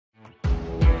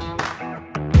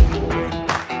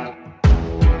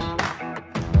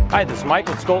Hi, this is Mike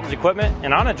with Skolton's Equipment,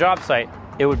 and on a job site,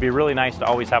 it would be really nice to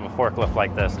always have a forklift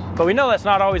like this. But we know that's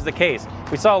not always the case.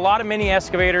 We saw a lot of mini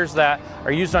excavators that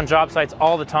are used on job sites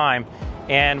all the time,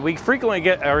 and we frequently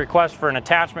get a request for an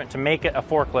attachment to make it a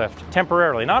forklift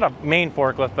temporarily. Not a main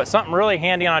forklift, but something really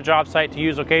handy on a job site to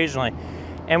use occasionally.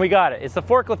 And we got it. It's the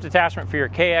forklift attachment for your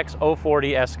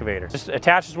SCH040 excavator. Just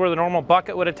attaches where the normal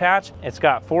bucket would attach. It's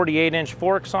got 48-inch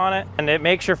forks on it, and it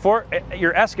makes your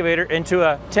excavator into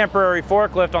a temporary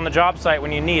forklift on the job site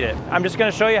when you need it. I'm just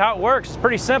going to show you how it works. It's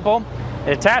pretty simple.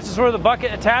 It attaches where the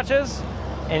bucket attaches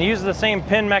and uses the same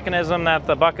pin mechanism that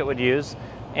the bucket would use.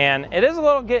 And it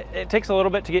takes a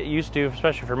little bit to get used to,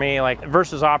 especially for me, like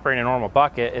versus operating a normal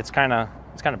bucket. It's kind of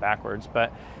backwards,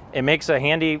 but it makes a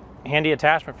handy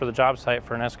attachment for the job site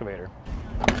for an excavator.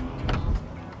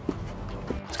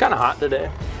 It's kind of hot today,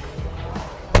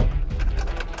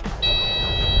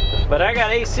 but I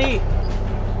got AC,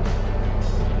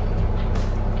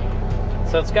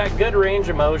 so it's got good range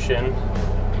of motion.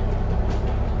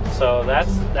 So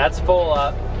that's full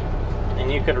up, and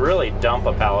you could really dump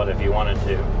a pallet if you wanted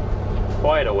to,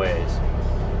 quite a ways,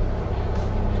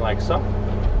 like so.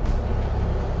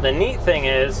 The neat thing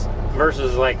is,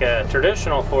 versus like a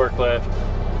traditional forklift,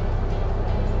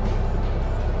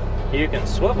 you can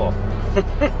swivel.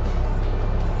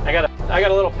 I got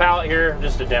a little pallet here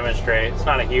just to demonstrate. It's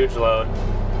not a huge load.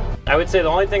 I would say the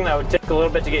only thing that would take a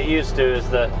little bit to get used to is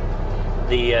the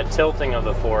tilting of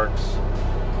the forks.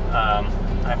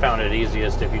 I found it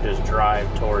easiest if you just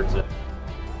drive towards it,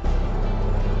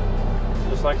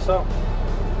 just like so.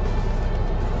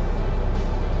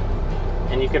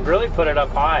 And you could really put it up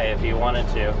high if you wanted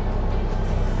to.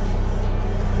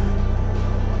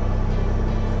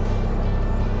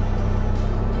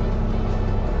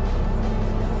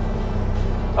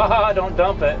 Haha, don't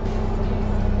dump it.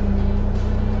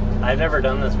 I've never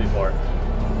done this before.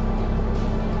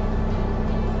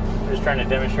 I'm just trying to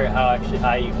demonstrate how actually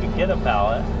high you can get a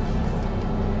pallet.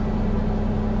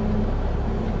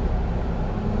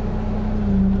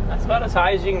 That's about as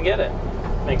high as you can get it.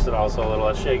 Makes it also a little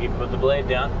less shaky to put the blade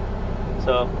down.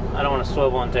 So I don't want to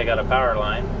swivel and take out a power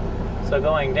line. So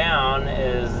going down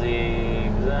is the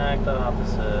exact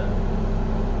opposite.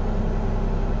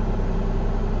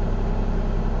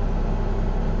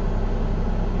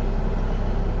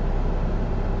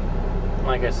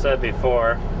 Like I said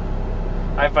before,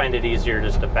 I find it easier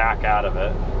just to back out of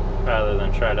it rather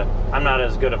than try to. I'm not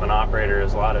as good of an operator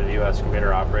as a lot of you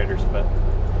excavator operators, but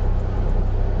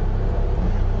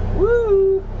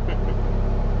woo!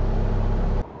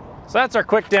 So that's our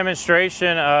quick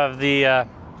demonstration of the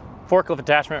forklift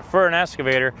attachment for an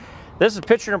excavator. This is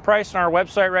pictured and priced on our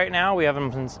website right now. We have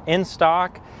them in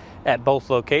stock at both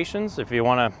locations. If you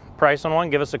want to price on one,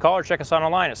 give us a call or check us out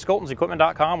online at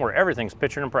skoltonsequipment.com, where everything's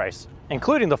pictured and priced,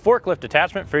 including the forklift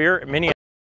attachment for your mini